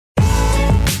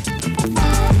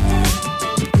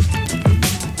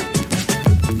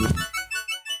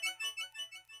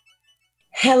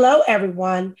Hello,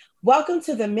 everyone. Welcome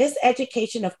to the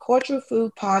Miseducation of Cultural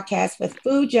Food podcast with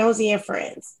Food Jonesy and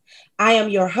Friends. I am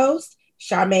your host,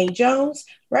 Charmaine Jones,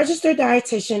 registered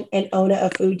dietitian and owner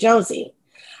of Food Jonesy.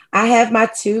 I have my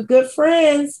two good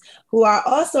friends who are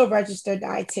also registered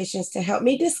dietitians to help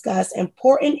me discuss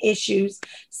important issues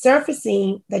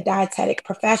surfacing the dietetic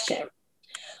profession.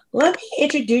 Let me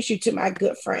introduce you to my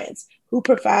good friends who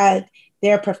provide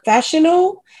their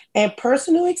professional and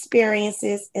personal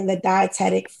experiences in the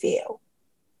dietetic field.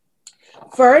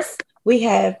 First, we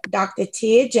have Dr.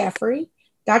 Tia Jeffrey.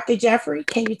 Dr. Jeffrey,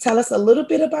 can you tell us a little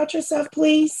bit about yourself,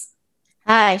 please?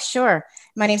 Hi, sure.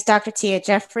 My name is Dr. Tia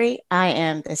Jeffrey. I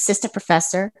am the assistant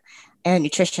professor in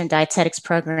nutrition dietetics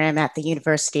program at the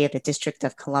University of the District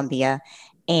of Columbia.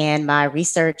 And my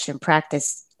research and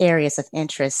practice areas of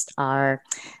interest are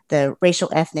the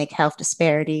racial ethnic health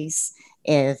disparities,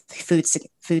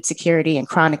 food security and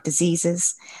chronic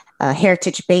diseases,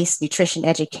 heritage-based nutrition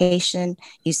education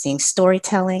using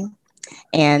storytelling,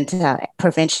 and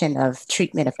prevention of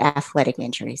treatment of athletic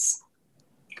injuries.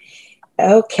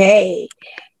 Okay.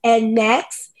 And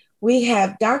next, we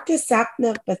have Dr.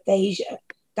 Sapna Bathasia.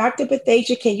 Dr.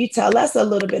 Bathasia, can you tell us a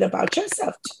little bit about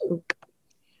yourself too?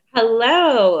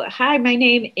 Hello. Hi, my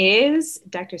name is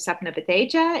Dr. Sapna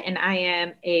Batheja, and I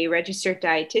am a registered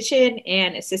dietitian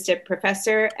and assistant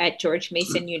professor at George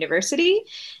Mason University.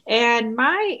 And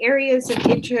my areas of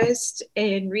interest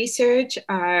in research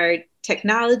are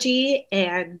technology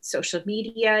and social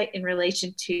media in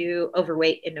relation to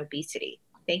overweight and obesity.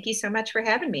 Thank you so much for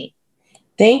having me.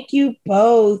 Thank you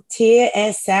both, Tia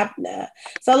and Sapna.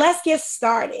 So let's get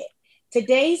started.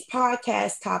 Today's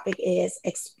podcast topic is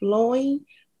exploring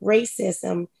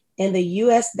racism in the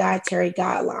U.S. dietary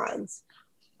guidelines.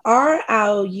 Are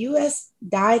our U.S.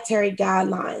 dietary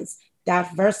guidelines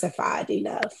diversified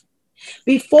enough?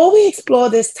 Before we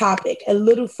explore this topic a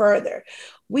little further,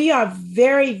 we are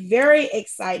very, very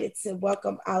excited to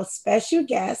welcome our special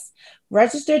guest,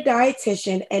 registered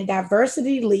dietitian and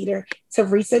diversity leader,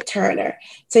 Teresa Turner,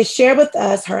 to share with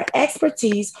us her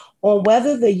expertise on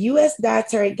whether the U.S.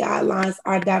 dietary guidelines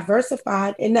are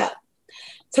diversified enough.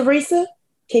 Teresa,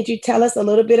 can you tell us a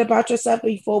little bit about yourself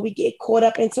before we get caught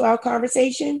up into our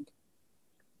conversation?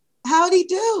 Howdy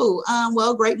do.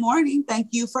 Well, great morning. Thank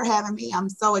you for having me. I'm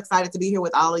so excited to be here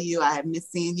with all of you. I have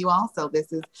missed seeing you all, so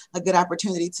this is a good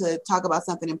opportunity to talk about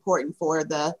something important for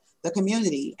the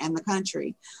community and the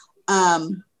country.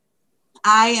 I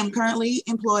am currently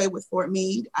employed with Fort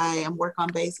Meade. I am work on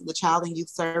base with the Child and Youth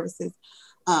Services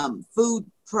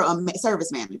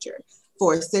service manager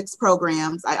for 6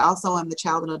 programs. I also am the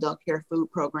Child and Adult Care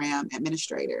Food Program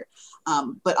administrator.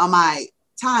 But on my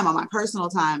personal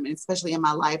time, and especially in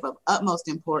my life, of utmost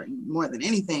importance, more than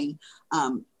anything,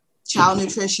 child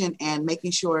nutrition and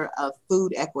making sure of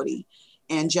food equity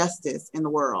and justice in the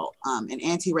world, and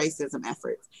anti-racism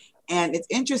efforts. And it's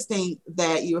interesting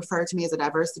that you refer to me as a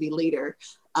diversity leader.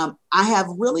 I have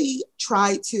really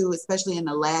tried to, especially in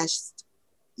the last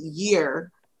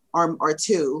year or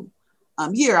two,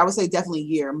 I would say definitely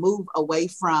year, move away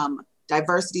from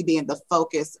diversity being the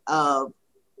focus of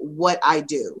what I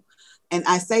do. And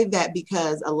I say that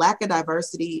because a lack of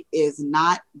diversity is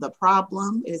not the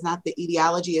problem. It is not the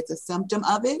etiology. It's a symptom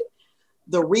of it.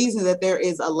 The reason that there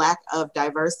is a lack of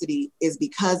diversity is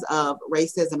because of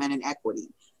racism and inequity.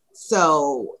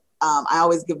 So I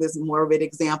always give this morbid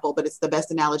example, but it's the best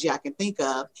analogy I can think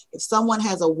of. If someone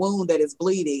has a wound that is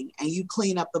bleeding and you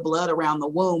clean up the blood around the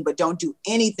wound, but don't do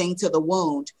anything to the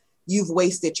wound, you've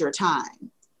wasted your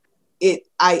time.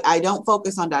 I don't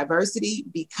focus on diversity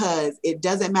because it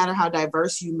doesn't matter how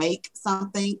diverse you make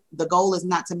something. The goal is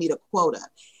not to meet a quota.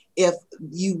 If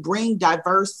you bring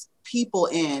diverse people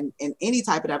in any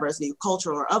type of diversity,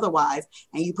 cultural or otherwise,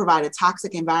 and you provide a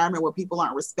toxic environment where people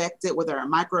aren't respected, where there are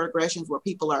microaggressions, where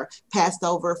people are passed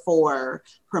over for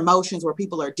promotions, where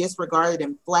people are disregarded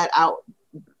and flat out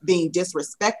being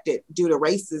disrespected due to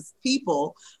racist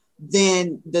people,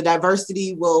 then the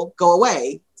diversity will go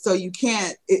away. So you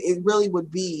can't, it really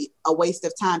would be a waste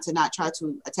of time to not try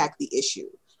to attack the issue.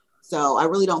 So I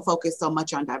really don't focus so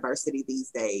much on diversity these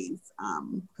days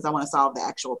because I want to solve the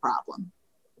actual problem.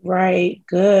 Right.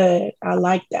 Good. I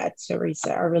like that,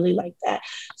 Teresa. I really like that.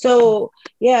 So,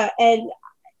 yeah. And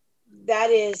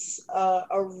that is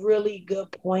a really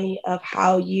good point of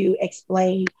how you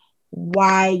explain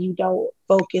why you don't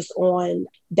focus on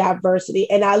diversity.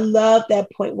 And I love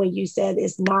that point when you said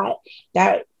it's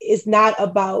not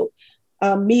about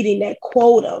meeting that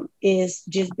quota, is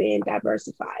just being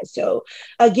diversified. So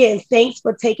again, thanks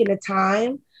for taking the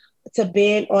time to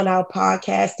be on our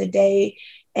podcast today.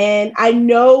 And I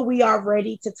know we are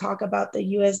ready to talk about the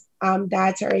U.S.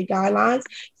 Dietary guidelines.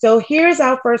 So here's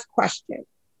our first question.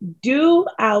 Do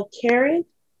our current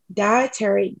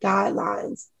dietary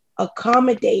guidelines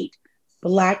accommodate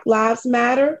Black Lives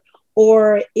Matter,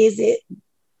 or is it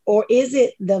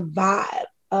the vibe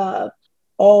of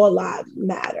all lives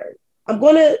matter? I'm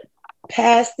going to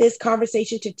pass this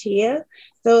conversation to Tia.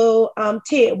 So,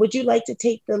 Tia, would you like to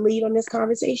take the lead on this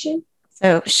conversation?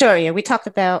 So, sure. Yeah, we talked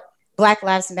about Black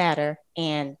Lives Matter,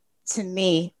 and to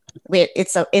me,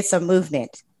 it's a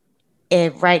movement.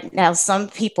 And right now, some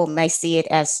people may see it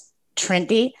as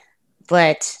trendy,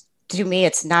 but to me,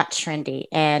 it's not trendy.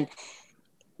 And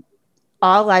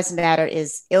All Lives Matter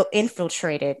is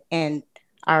infiltrated in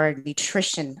our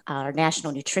nutrition, our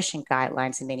national nutrition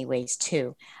guidelines in many ways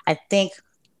too. I think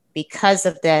because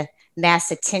of the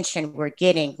mass attention we're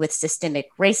getting with systemic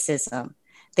racism,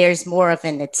 there's more of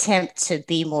an attempt to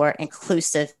be more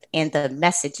inclusive in the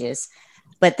messages,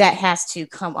 but that has to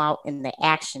come out in the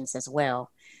actions as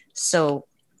well. So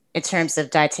in terms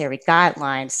of dietary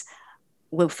guidelines,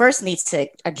 we first need to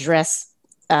address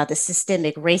the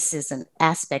systemic racism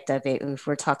aspect of it if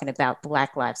we're talking about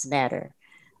Black Lives Matter.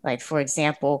 Like, for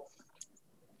example,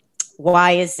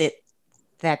 why is it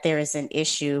that there is an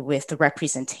issue with the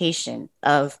representation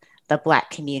of the Black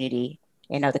community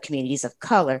and other communities of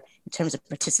color in terms of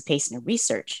participation in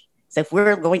research? So if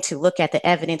we're going to look at the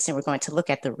evidence and we're going to look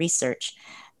at the research,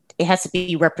 it has to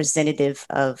be representative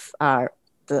of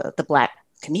the Black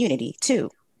community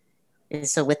too. And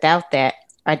so without that,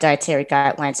 our dietary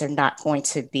guidelines are not going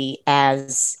to be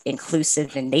as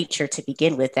inclusive in nature to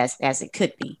begin with as it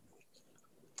could be.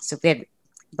 So if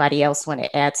anybody else want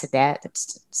to add to that,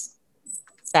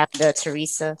 Sapna,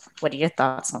 Teresa, what are your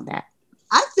thoughts on that?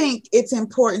 I think it's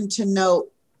important to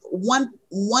note one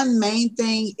main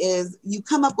thing is you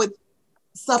come up with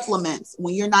supplements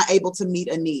when you're not able to meet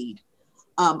a need.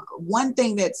 One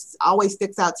thing that's always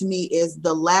sticks out to me is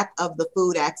the lack of the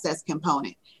food access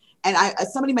component. And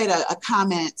somebody made a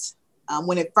comment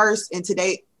when it first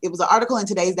it was an article in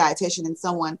Today's Dietitian, and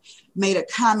someone made a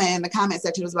comment in the comment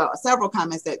section. It was about several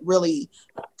comments that really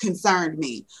concerned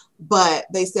me. But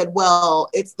they said, well,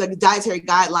 it's the dietary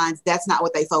guidelines. That's not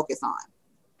what they focus on.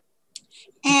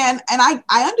 And I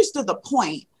understood the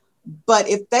point, but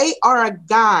if they are a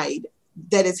guide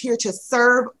that is here to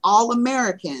serve all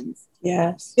Americans,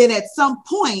 yes, then at some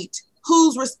point,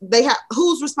 whose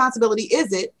responsibility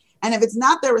is it? And if it's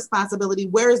not their responsibility,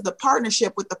 where is the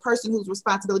partnership with the person whose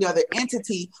responsibility, or the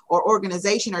entity or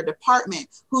organization or department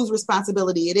whose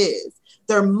responsibility it is?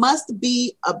 There must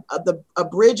be a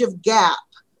bridge of gap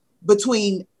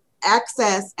between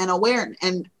access and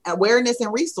awareness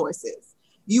and resources.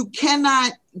 You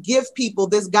cannot give people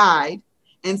this guide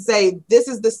and say, this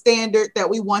is the standard that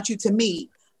we want you to meet,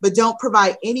 but don't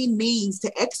provide any means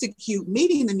to execute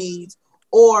meeting the needs,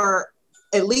 or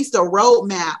at least a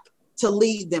roadmap to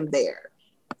lead them there.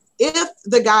 If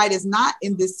the guide is not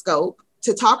in this scope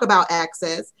to talk about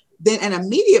access, then an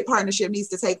immediate partnership needs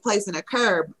to take place and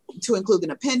occur to include an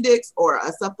appendix or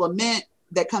a supplement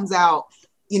that comes out,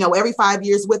 every 5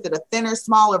 years with it, a thinner,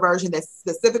 smaller version that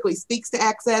specifically speaks to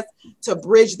access to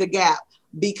bridge the gap.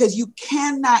 Because you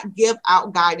cannot give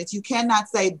out guidance. You cannot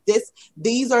say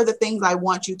these are the things I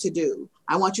want you to do.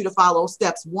 I want you to follow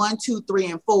steps 1, 2,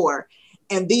 3, and 4.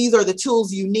 And these are the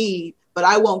tools you need, but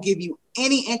I won't give you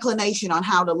any inclination on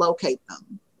how to locate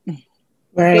them.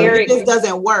 Right. It just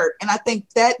doesn't work. And I think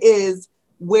that is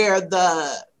where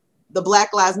the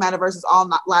Black Lives Matter versus All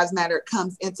Lives Matter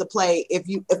comes into play. If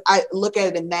I look at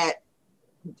it in that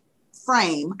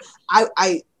frame,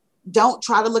 I don't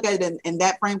try to look at it in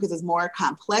that frame because it's more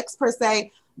complex per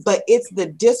se, but it's the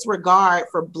disregard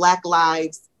for Black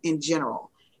lives in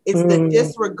general. It's the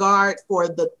disregard for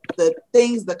the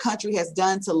things the country has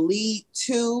done to lead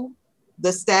to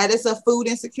the status of food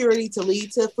insecurity, to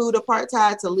lead to food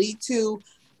apartheid, to lead to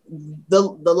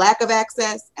the lack of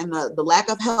access and the lack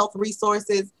of health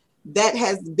resources that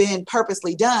has been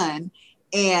purposely done.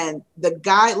 And the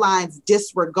guidelines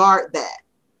disregard that.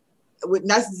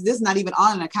 This is not even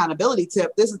on an accountability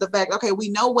tip. This is the fact, okay, we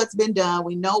know what's been done.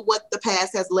 We know what the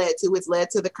past has led to. It's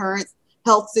led to the current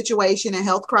health situation and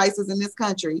health crisis in this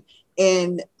country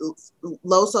in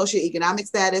low socioeconomic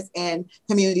status and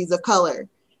communities of color.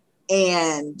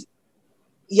 And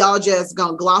y'all just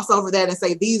gonna gloss over that and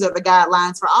say, these are the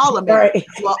guidelines for all Americans.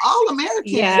 Right. Well, all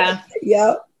Americans. Yeah.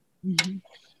 Yep. Mm-hmm.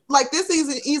 Like, this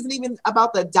isn't even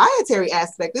about the dietary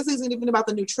aspect. This isn't even about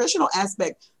the nutritional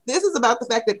aspect. This is about the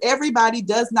fact that everybody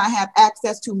does not have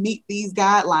access to meet these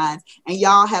guidelines, and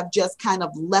y'all have just kind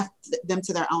of left them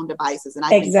to their own devices. And I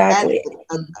think that is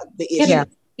the issue. Yeah.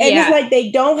 And it's Yeah. like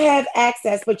they don't have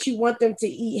access, but you want them to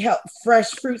eat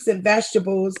fresh fruits and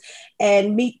vegetables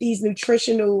and meet these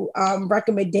nutritional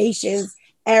recommendations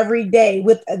every day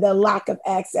with the lack of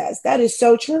access. That is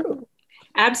so true.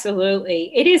 Absolutely.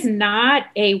 It is not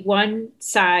a one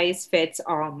size fits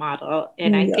all model.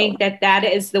 And I No. think that that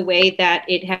is the way that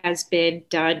it has been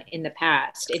done in the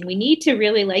past. And we need to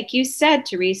really, like you said,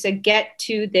 Teresa, get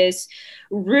to this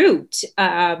root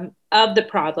of the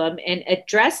problem and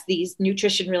address these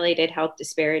nutrition related health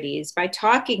disparities by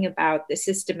talking about the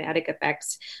systematic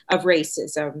effects of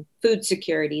racism, food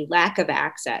security, lack of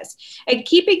access, and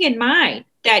keeping in mind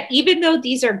that even though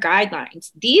these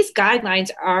guidelines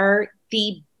are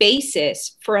the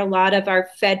basis for a lot of our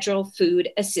federal food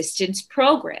assistance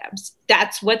programs.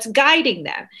 That's what's guiding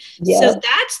them. Yes. So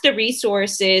that's the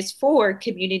resources for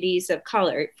communities of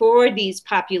color, for these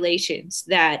populations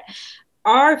that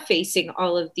are facing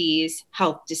all of these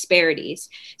health disparities.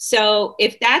 So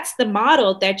if that's the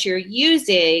model that you're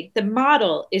using, the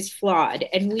model is flawed,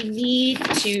 and we need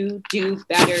to do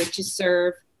better to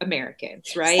serve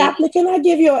Americans, right? Stop, can I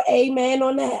give you an amen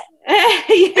on that?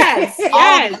 Yes.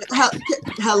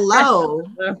 Hello.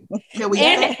 Can we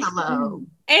say hello?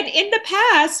 And in the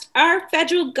past, our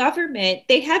federal government,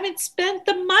 they haven't spent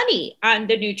the money on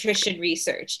the nutrition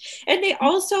research. And they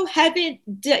also haven't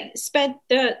spent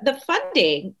the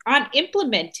funding on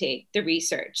implementing the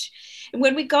research. And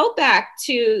when we go back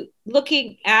to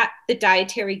looking at the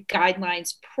dietary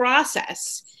guidelines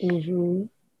process,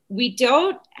 we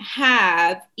don't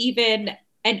have even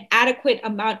an adequate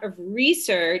amount of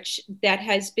research that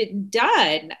has been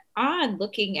done on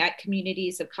looking at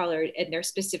communities of color and their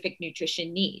specific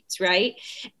nutrition needs, right?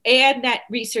 And that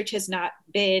research has not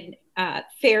been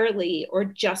fairly or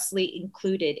justly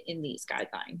included in these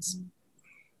guidelines.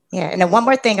 Yeah, and then one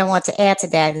more thing I want to add to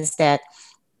that is that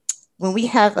when we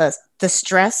have the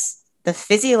stress, the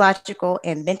physiological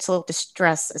and mental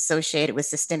distress associated with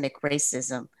systemic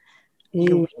racism,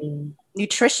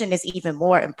 nutrition is even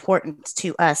more important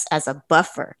to us as a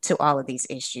buffer to all of these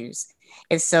issues.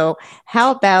 And so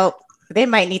how about there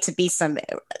might need to be some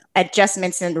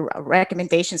adjustments and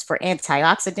recommendations for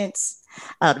antioxidants.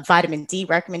 Vitamin D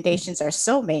recommendations are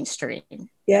so mainstream.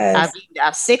 Yes.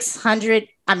 600,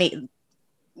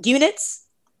 units.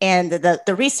 And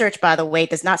the research, by the way,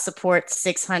 does not support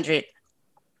 600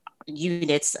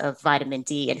 units of vitamin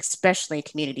D, and especially in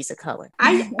communities of color.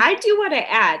 I do want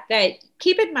to add that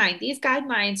keep in mind, these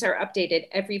guidelines are updated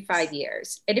every 5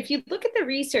 years. And if you look at the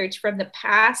research from the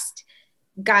past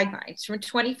guidelines from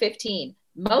 2015,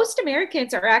 most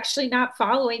Americans are actually not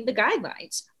following the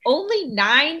guidelines. Only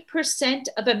 9%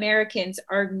 of Americans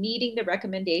are meeting the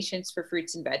recommendations for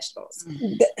fruits and vegetables.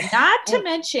 Not to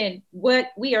mention what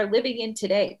we are living in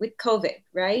today with COVID,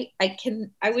 right?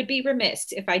 I would be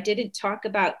remiss if I didn't talk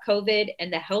about COVID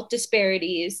and the health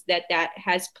disparities that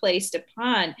has placed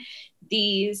upon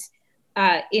these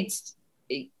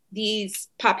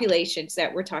populations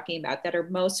that we're talking about that are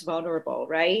most vulnerable,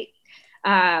 right?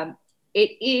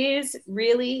 It is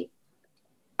really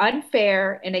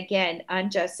unfair and, again,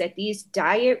 unjust that these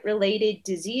diet-related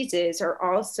diseases are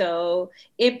also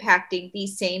impacting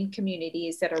these same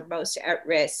communities that are most at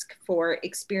risk for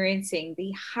experiencing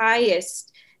the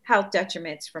highest health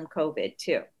detriments from COVID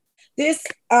too. This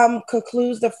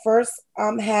concludes the first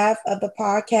half of the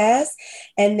podcast,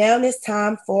 and now it's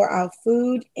time for our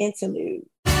food interlude.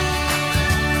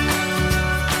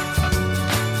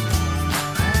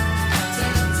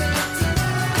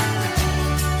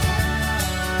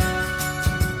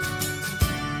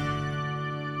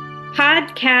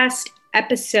 Podcast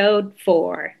episode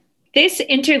 4. This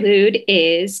interlude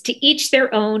is To Each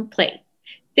Their Own Plate.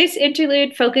 This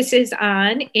interlude focuses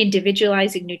on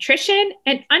individualizing nutrition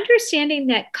and understanding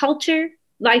that culture,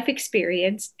 life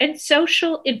experience, and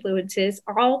social influences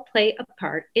all play a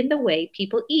part in the way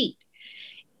people eat.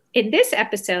 In this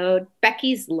episode,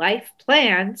 Becky's Life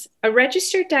Plans, a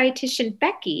registered dietitian,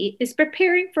 Becky, is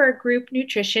preparing for a group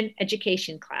nutrition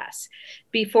education class.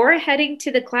 Before heading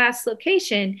to the class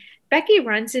location, Becky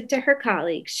runs into her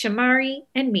colleagues, Shamari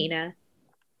and Mina.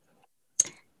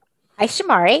 Hi,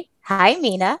 Shamari. Hi,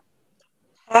 Mina.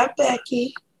 Hi,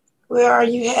 Becky. Where are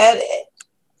you headed?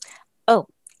 Oh,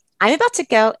 I'm about to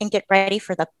go and get ready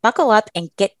for the Buckle Up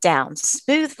and Get Down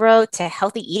Smooth Road to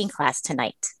Healthy Eating class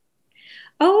tonight.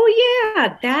 Oh,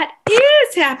 yeah, that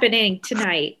is happening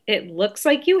tonight. It looks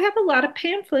like you have a lot of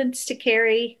pamphlets to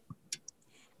carry.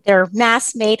 They're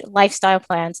mass-made lifestyle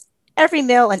plans. Every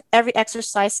meal and every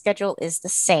exercise schedule is the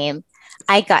same.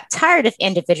 I got tired of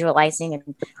individualizing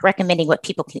and recommending what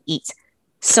people can eat.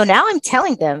 So now I'm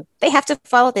telling them they have to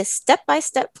follow this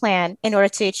step-by-step plan in order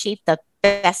to achieve the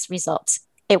best results.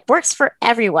 It works for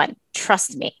everyone.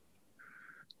 Trust me.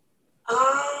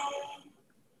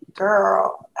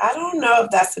 Girl, I don't know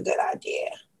if that's a good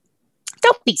idea.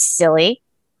 Don't be silly.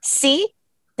 See,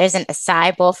 there's an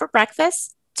acai bowl for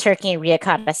breakfast, turkey and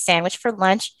ricotta sandwich for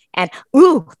lunch, and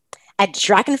a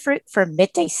dragon fruit for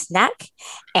midday snack,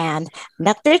 and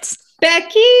nuggets.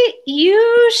 Becky,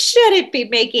 you shouldn't be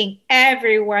making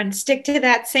everyone stick to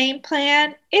that same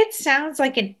plan. It sounds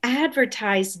like an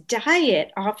advertised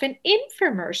diet off an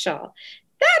infomercial.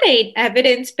 That ain't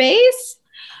evidence-based.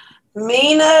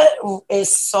 Mina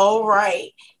is so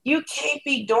right. You can't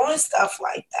be doing stuff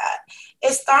like that.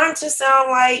 It's starting to sound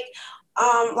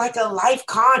like a life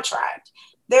contract.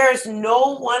 There's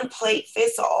no one plate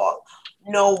fits all,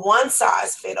 no one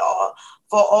size fit all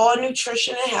for all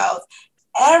nutrition and health.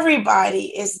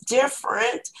 Everybody is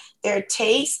different. Their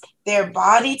tastes, their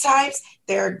body types,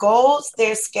 their goals,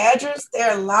 their schedules,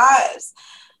 their lives.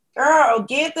 Girl,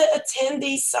 give the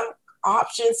attendees some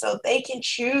options so they can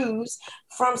choose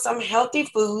from some healthy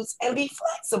foods and be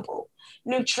flexible.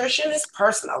 Nutrition is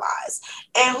personalized.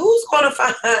 And who's going to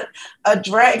find a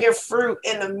dragon fruit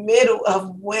in the middle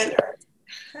of winter?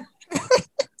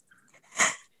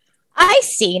 I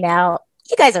see now.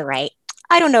 You guys are right.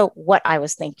 I don't know what I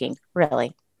was thinking,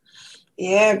 really.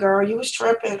 Yeah, girl, you was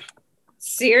tripping.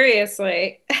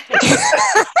 Seriously.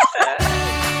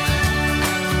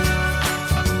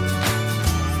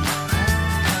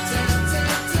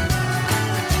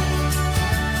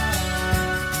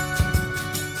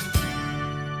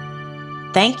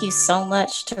 Thank you so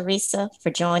much, Teresa, for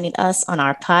joining us on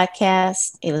our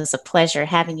podcast. It was a pleasure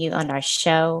having you on our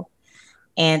show.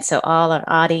 And to all our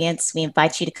audience, we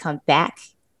invite you to come back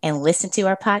and listen to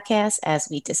our podcast as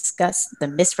we discuss the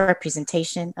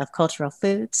misrepresentation of cultural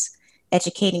foods,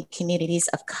 educating communities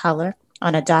of color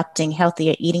on adopting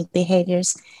healthier eating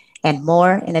behaviors, and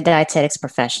more in the dietetics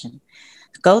profession.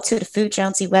 Go to the Food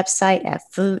Jonesy website at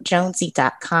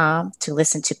foodjonesy.com to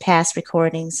listen to past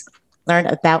recordings, learn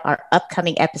about our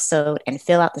upcoming episode, and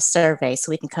fill out the survey so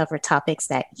we can cover topics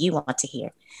that you want to hear.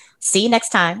 See you next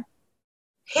time.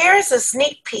 Here's a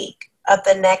sneak peek of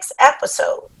the next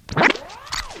episode.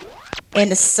 In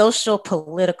the social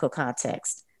political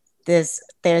context, there's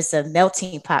a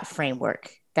melting pot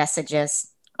framework that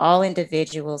suggests all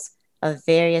individuals of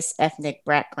various ethnic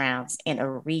backgrounds in a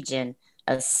region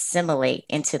assimilate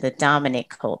into the dominant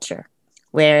culture,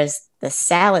 whereas the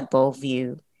salad bowl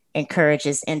view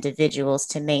encourages individuals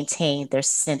to maintain their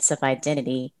sense of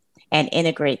identity and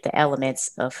integrate the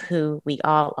elements of who we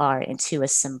all are into a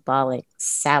symbolic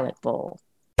salad bowl.